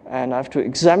 And I have to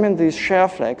examine these share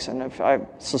flags. And if I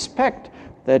suspect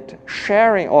that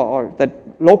sharing or that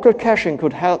local caching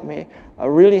could help me, I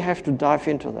really have to dive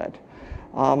into that.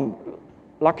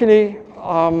 Luckily,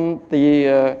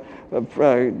 the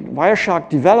Wireshark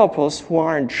developers who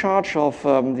are in charge of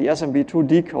the SMB2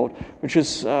 decode, which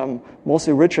is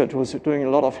mostly Richard, who's doing a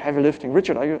lot of heavy lifting.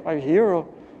 Richard, are you here? Or?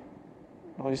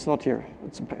 No, he's not here.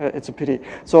 It's a pity.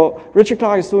 So Richard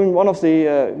Clark is doing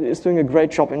doing a great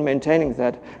job in maintaining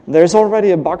that. There's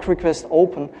already a bug request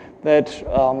open that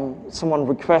someone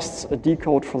requests a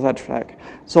decode for that flag.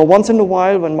 So once in a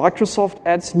while, when Microsoft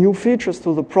adds new features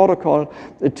to the protocol,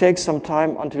 it takes some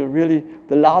time until really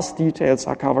the last details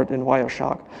are covered in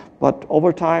Wireshark. But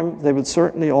over time, they will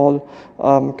certainly all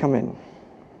come in.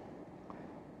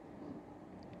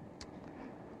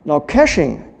 Now,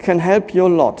 caching can help you a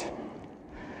lot.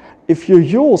 If you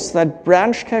use that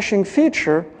branch caching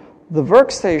feature, the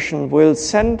workstation will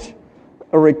send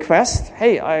a request.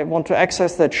 Hey, I want to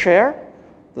access that share.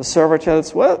 The server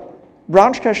tells, well,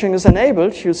 branch caching is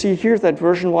enabled. You see here that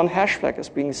version 1 hash flag is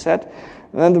being set.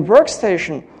 And then the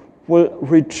workstation will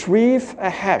retrieve a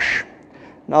hash.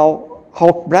 Now,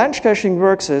 how branch caching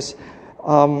works is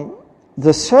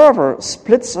the server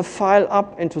splits a file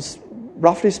up into,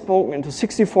 roughly spoken, into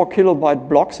 64 kilobyte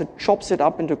blocks. It chops it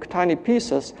up into tiny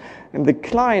pieces. And the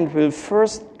client will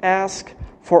first ask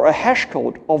for a hash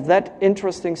code of that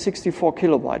interesting 64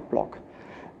 kilobyte block.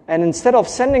 And instead of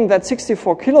sending that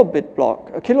 64 kilobyte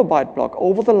block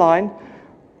over the line,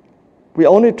 we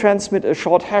only transmit a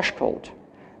short hash code.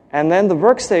 And then the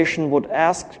workstation would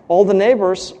ask all the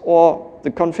neighbors or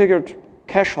the configured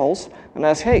cache hosts and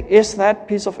ask, hey, is that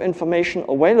piece of information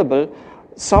available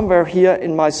somewhere here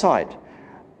in my site?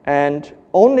 And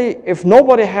only if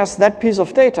nobody has that piece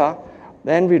of data,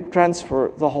 then we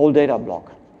transfer the whole data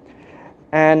block.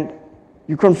 And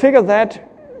you configure that,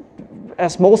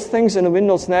 as most things in a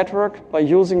Windows network, by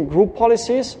using group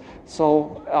policies.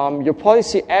 So your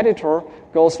policy editor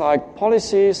goes like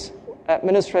policies,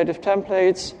 administrative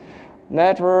templates,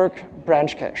 network,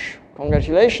 branch cache.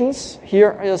 Congratulations,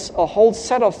 here is a whole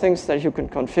set of things that you can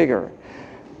configure.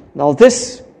 Now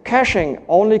this caching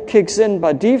only kicks in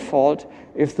by default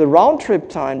if the round-trip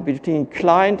time between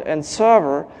client and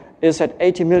server is at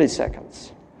 80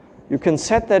 milliseconds. You can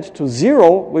set that to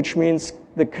 0, which means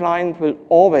the client will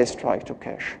always try to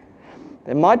cache.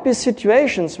 There might be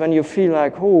situations when you feel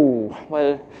like, oh,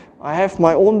 well, I have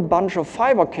my own bunch of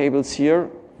fiber cables here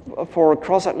for a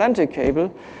cross-Atlantic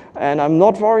cable, and I'm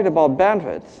not worried about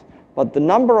bandwidth. But the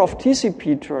number of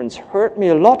TCP turns hurt me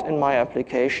a lot in my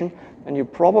application, and you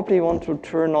probably want to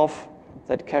turn off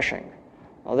that caching.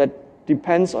 Now, that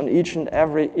depends on each and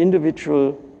every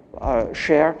individual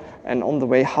share and on the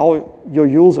way how your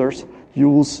users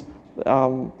use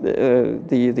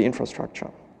the infrastructure.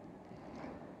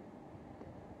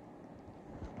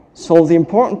 So the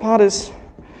important part is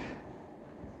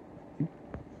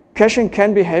caching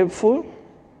can be helpful,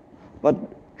 but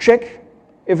check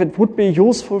if it would be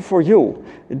useful for you.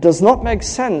 It does not make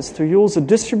sense to use a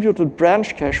distributed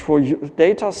branch cache for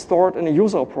data stored in a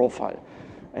user profile.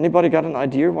 Anybody got an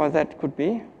idea why that could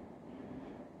be?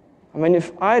 I mean,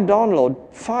 if I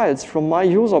download files from my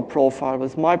user profile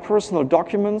with my personal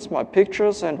documents, my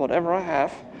pictures, and whatever I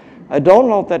have, I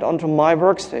download that onto my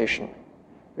workstation.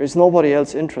 There's nobody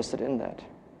else interested in that.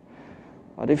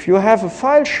 But if you have a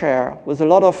file share with a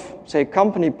lot of, say,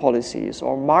 company policies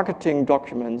or marketing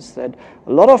documents that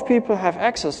a lot of people have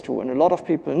access to and a lot of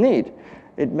people need,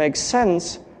 it makes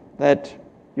sense that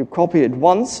you copy it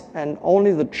once and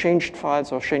only the changed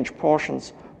files or changed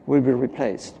portions will be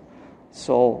replaced.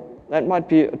 So that might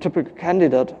be a typical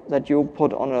candidate that you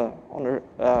put on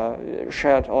a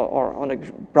shared or on a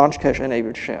branch cache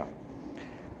enabled share.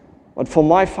 But for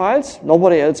my files,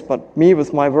 nobody else but me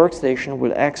with my workstation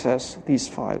will access these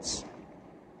files.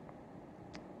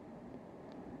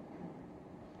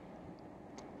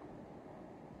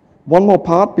 One more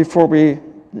part before we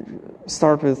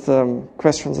start with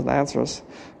questions and answers,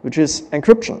 which is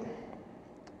encryption.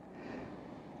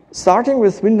 Starting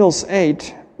with Windows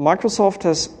 8, Microsoft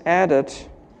has added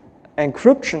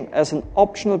encryption as an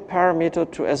optional parameter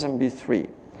to SMB3.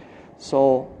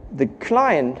 So the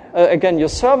client, again, your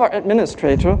server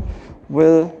administrator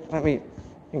will, let me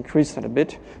increase that a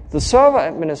bit. The server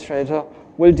administrator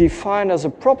will define as a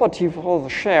property for the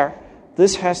share,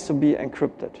 this has to be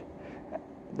encrypted.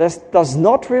 This does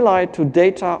not rely to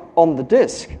data on the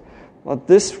disk, but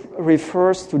this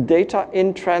refers to data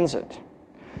in transit.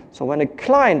 So when a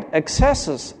client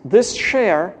accesses this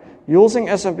share using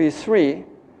SMB3,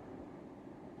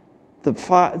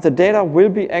 the data will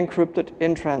be encrypted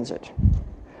in transit.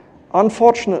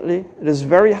 Unfortunately, it is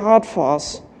very hard for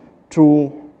us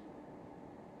to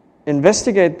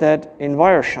investigate that in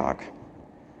Wireshark.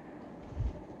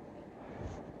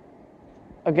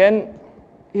 Again,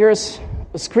 here's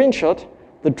a screenshot.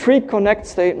 The tree connect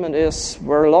statement is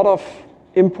where a lot of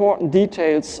important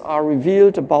details are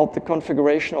revealed about the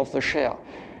configuration of the share.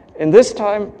 In this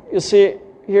time, you see,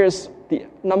 here's the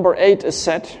number 8 is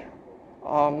set.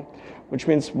 which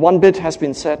means one bit has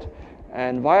been set,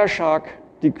 and Wireshark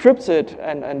decrypts it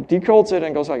and decodes it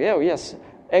and goes like, oh yes,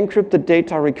 encrypted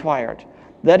data required.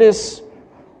 That is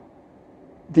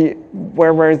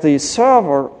where the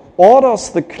server orders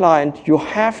the client, you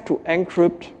have to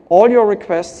encrypt all your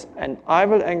requests and I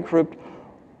will encrypt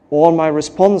all my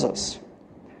responses.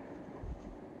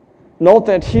 Note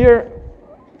that here,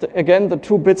 again, the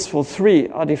 2 bits for 3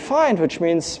 are defined, which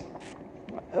means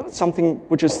something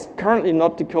which is currently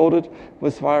not decoded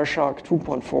with Wireshark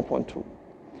 2.4.2.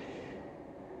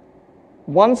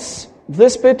 Once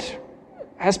this bit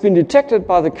has been detected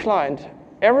by the client,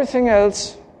 everything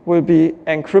else will be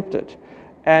encrypted.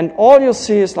 And all you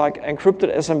see is like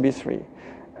encrypted SMB3.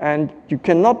 And you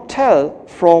cannot tell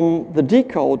from the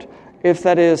decode if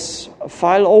that is a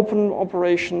file open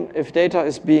operation, if data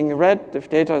is being read, if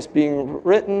data is being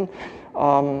written,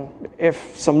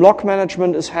 if some log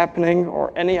management is happening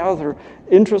or any other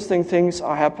interesting things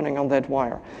are happening on that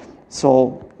wire.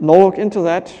 So no look into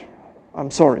that. I'm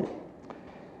sorry.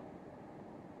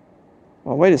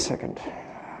 Well, wait a second.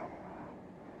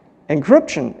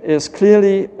 Encryption is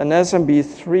clearly an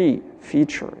SMB3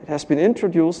 feature. It has been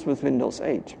introduced with Windows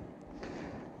 8.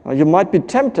 Now, you might be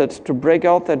tempted to break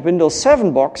out that Windows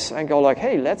 7 box and go like,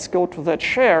 hey, let's go to that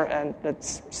share and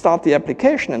let's start the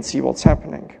application and see what's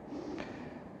happening.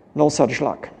 No such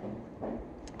luck.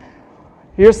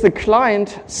 Here's the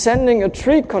client sending a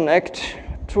tree connect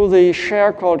to the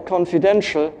share called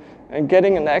confidential and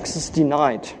getting an access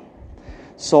denied.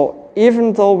 So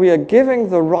even though we are giving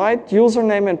the right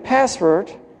username and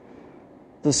password,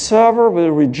 the server will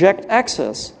reject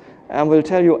access and will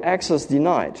tell you access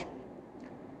denied.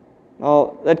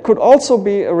 Now, that could also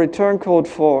be a return code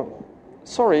for,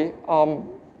 sorry,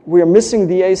 we are missing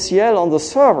the ACL on the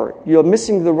server. You're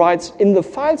missing the rights in the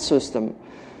file system.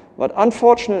 But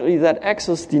unfortunately, that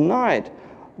access denied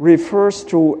refers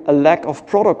to a lack of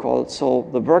protocol. So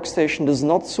the workstation does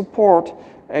not support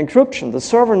encryption. The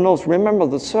server knows, remember,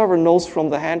 the server knows from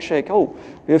the handshake, oh,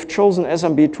 we have chosen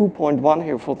SMB 2.1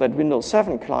 here for that Windows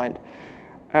 7 client.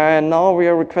 And now we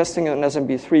are requesting an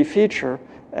SMB3 feature.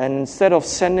 And instead of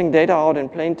sending data out in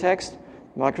plain text,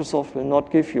 Microsoft will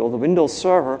not give you, or the Windows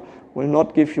server will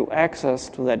not give you access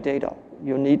to that data.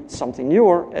 You need something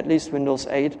newer, at least Windows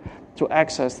 8, to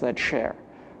access that share.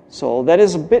 So that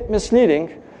is a bit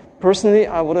misleading. Personally,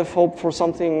 I would have hoped for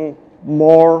something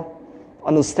more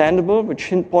understandable,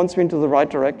 which points me into the right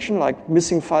direction, like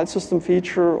missing file system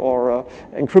feature or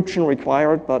encryption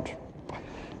required, but,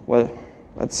 well,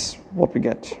 that's what we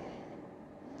get.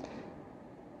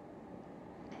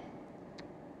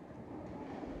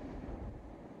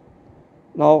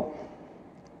 Now,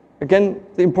 again,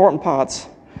 the important parts.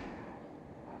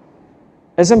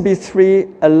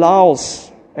 SMB3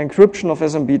 allows encryption of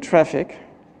SMB traffic,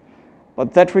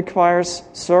 but that requires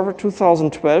Server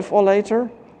 2012 or later,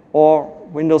 or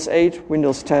Windows 8,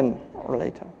 Windows 10 or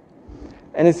later.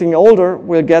 Anything older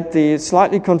will get the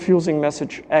slightly confusing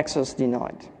message, access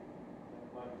denied.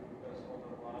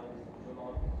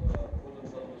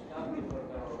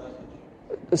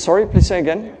 Sorry, please say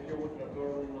again.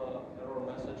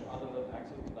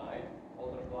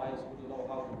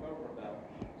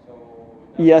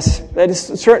 Yes, that is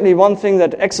certainly one thing,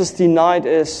 that access denied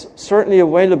is certainly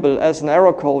available as an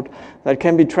error code that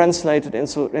can be translated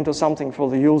into something for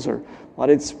the user. But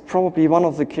it's probably one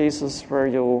of the cases where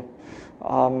you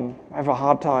have a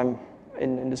hard time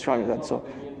in describing that. So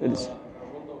it is.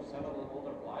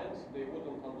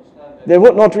 They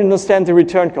would not understand the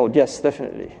return code. Yes,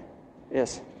 definitely.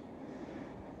 Yes.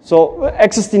 So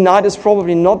access denied is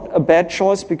probably not a bad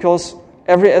choice because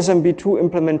every SMB2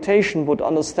 implementation would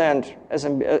understand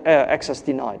access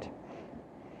denied.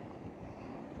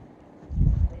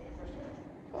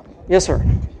 Yes, sir.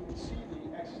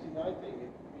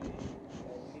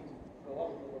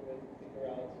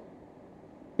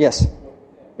 Yes.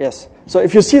 Yes. So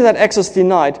if you see that access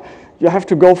denied, you have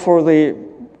to go for the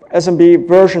SMB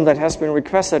version that has been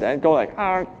requested and go like,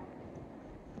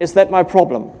 is that my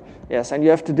problem? Yes, and you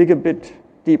have to dig a bit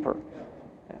deeper.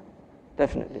 Yeah,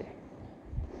 definitely.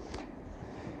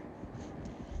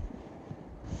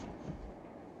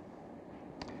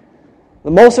 The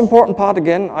most important part,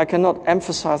 again, I cannot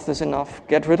emphasize this enough,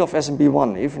 get rid of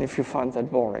SMB1, even if you find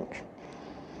that boring.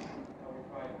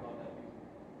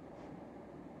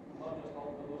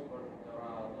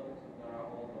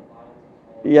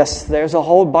 Yes, there's a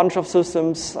whole bunch of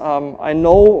systems. I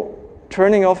know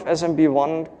turning off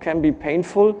SMB1 can be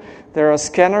painful. There are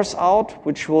scanners out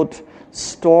which would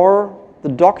store the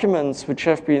documents which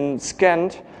have been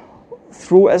scanned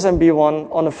through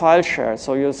SMB1 on a file share.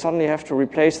 So you suddenly have to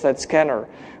replace that scanner.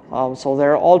 So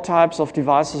there are all types of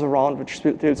devices around which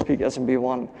still speak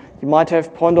SMB1. You might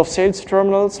have point-of-sales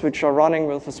terminals which are running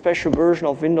with a special version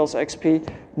of Windows XP.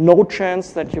 No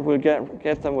chance that you will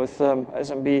get them with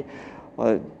SMB.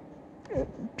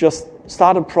 Just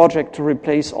start a project to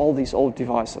replace all these old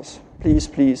devices. Please,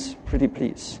 please, pretty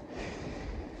please.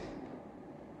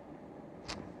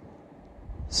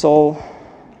 So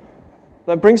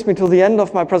that brings me to the end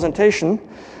of my presentation.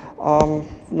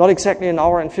 Not exactly an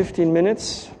hour and 15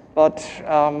 minutes, but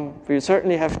we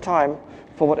certainly have time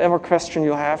for whatever question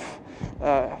you have,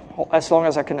 as long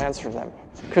as I can answer them.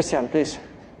 Christian, please.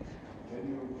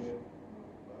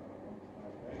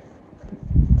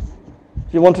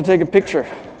 You want to take a picture?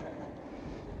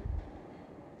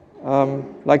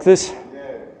 Like this?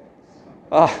 Yes.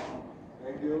 Ah.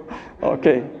 Thank you.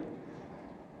 Okay.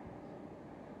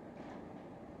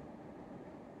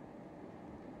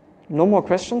 No more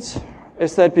questions?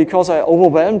 Is that because I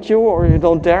overwhelmed you, or you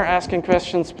don't dare asking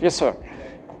questions? Yes, sir.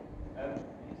 You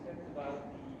said about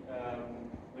the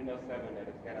Windows 7 that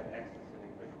it cannot access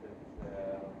an encrypted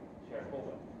shared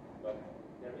folder, but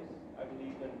there is, I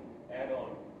believe, an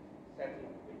add-on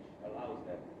setting which allows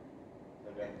that,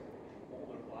 so that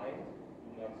older clients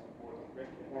do not support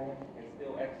encryption can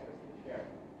still access the share.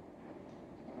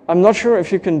 I'm not sure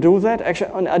if you can do that.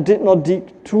 Actually, I did not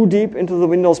dig too deep into the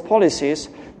Windows policies,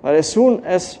 but as soon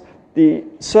as the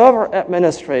server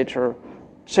administrator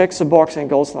checks the box and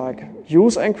goes like,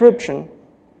 use encryption,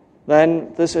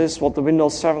 then this is what the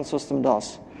Windows 7 system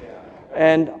does.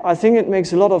 And I think it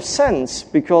makes a lot of sense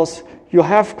because you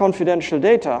have confidential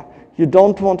data. You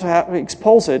don't want to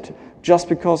expose it just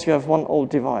because you have one old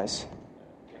device.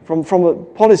 From a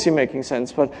policy-making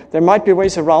sense, but there might be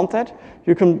ways around that.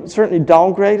 You can certainly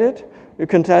downgrade it. You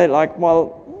can tell it like,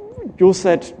 well, use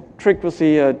that trick with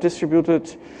the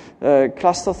distributed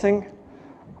cluster thing.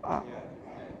 I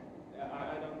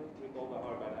don't recall the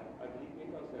hard, but I believe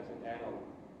Windows has an add-on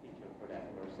feature for that,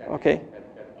 or setting Okay. that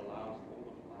allows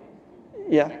older clients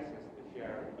to Yeah. access the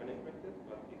share unencrypted,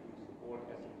 but if you support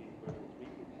SMB version 3,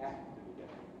 you have to do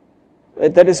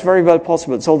that. That is very well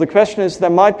possible. So the question is, there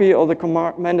might be, or the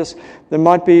command is, there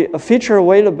might be a feature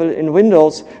available in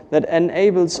Windows that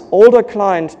enables older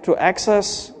client to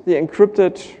access the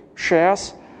encrypted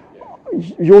shares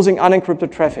using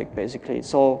unencrypted traffic, basically.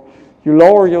 So you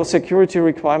lower your security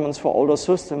requirements for older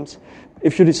systems.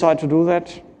 If you decide to do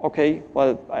that, okay,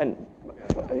 well, and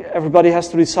everybody has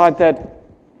to decide that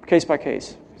case by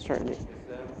case, certainly.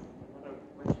 Another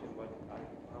question, what I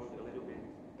found a little bit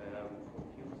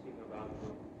confusing about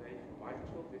the page from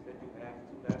Microsoft is that you have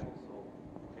two levels of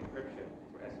encryption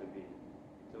for SMB.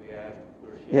 So you have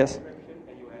your shared Yes. encryption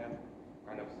and you have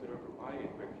kind of server-wide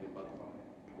encryption, but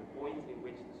the point in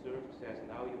which the server says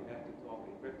now you have to talk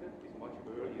encrypted is much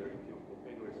earlier if you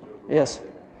configure it server-wide. Yes.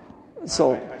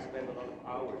 So I spend a lot of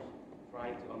hours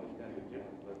trying to understand the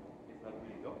difference, but it's not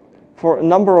really documented. for a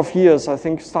number of years, I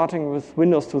think starting with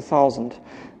Windows 2000,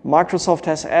 Microsoft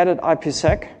has added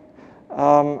IPsec,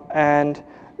 and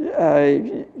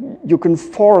you can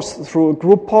force through a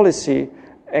group policy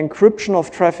encryption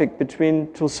of traffic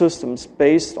between two systems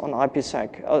based on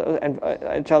IPsec. And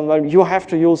I tell them, well, you have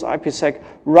to use IPsec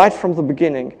right from the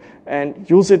beginning and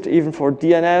use it even for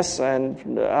DNS and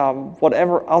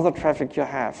whatever other traffic you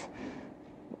have.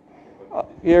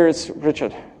 Here is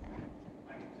Richard.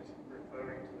 I'm just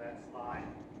referring to that slide.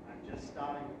 I'm just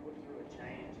starting to put through a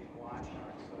change in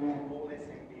Wireshark. So all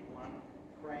SMB1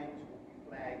 frames will be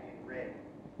flagged in red.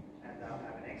 And they'll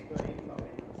have an expert info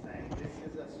in them saying this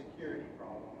is a security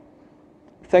problem.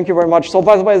 Thank you very much. So,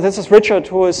 by the way, this is Richard,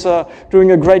 who is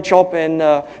doing a great job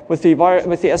with the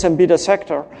SMB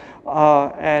dissector.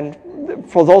 And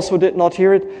for those who did not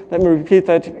hear it, let me repeat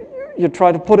that you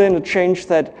try to put in a change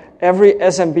that every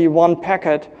SMB1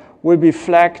 packet will be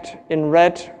flagged in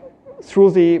red through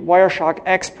the Wireshark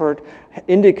expert,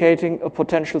 indicating a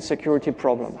potential security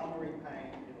problem. Summary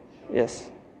pane, it'll show Yes.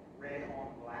 red on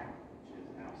black, which is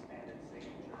our standard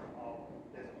signature of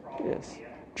there's a problem Yes. here.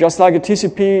 Just like a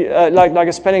TCP, like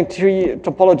a spanning tree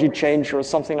topology change or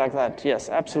something like that. Yes,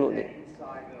 absolutely. And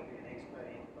inside there'll be an expert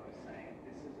info saying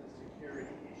this is a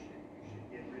security issue. You should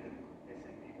get rid of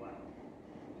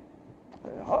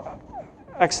SMB1.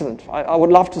 Excellent. I would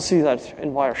love to see that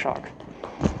in Wireshark.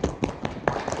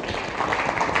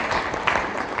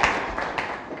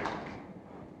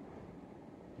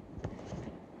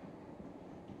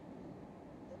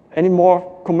 Any more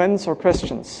comments or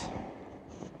questions?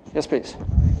 Yes, please. Is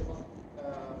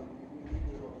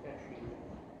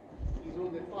all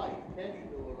the file cached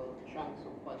or chunks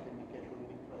of file can be cached on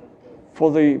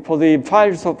different? For the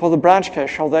files, for the branch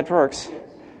cache, how that works? Yes.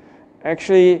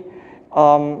 Actually,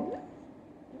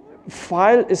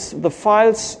 the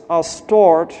files are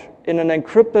stored in an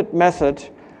encrypted method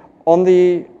on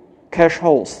the cache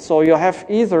host. So you have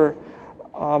either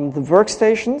the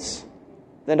workstations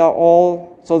that are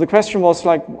all. So the question was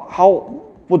like, how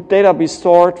would data be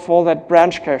stored for that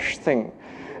branch cache thing?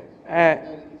 And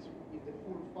it's the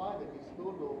full file that is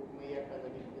stored, or may have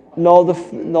an No,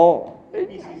 a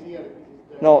piece is here, a piece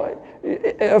is there. no.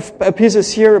 A piece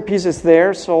is here, a piece is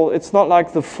there, so it's not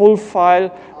like the full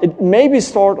file. It may be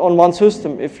stored on one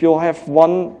system if you have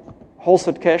one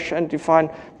hosted cache and define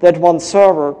that one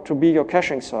server to be your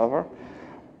caching server.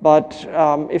 But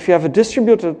if you have a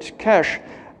distributed cache,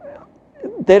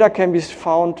 data can be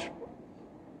found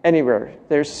anywhere.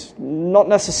 There's not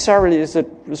necessarily is it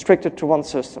restricted to one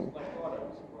system.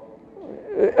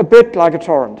 A bit like a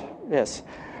torrent, yes.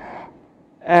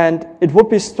 And it would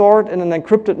be stored in an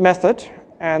encrypted method,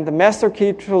 and the master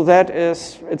key to that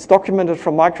is, it's documented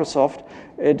from Microsoft.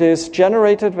 It is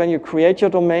generated when you create your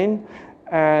domain,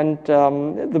 and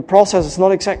the process is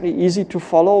not exactly easy to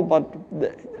follow, but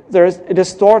it is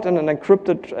stored in an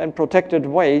encrypted and protected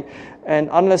way, and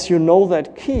unless you know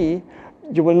that key,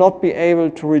 you will not be able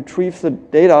to retrieve the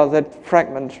data, that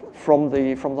fragment, from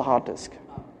the hard disk.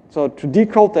 So to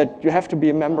decode that, you have to be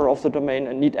a member of the domain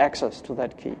and need access to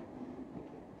that key.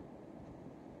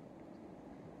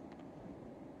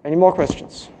 Any more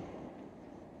questions?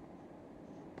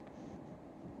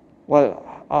 Well,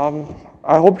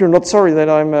 I hope you're not sorry that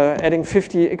I'm adding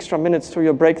 50 extra minutes to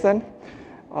your break then.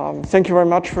 Thank you very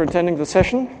much for attending the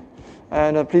session,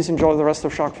 and please enjoy the rest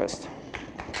of SharkFest.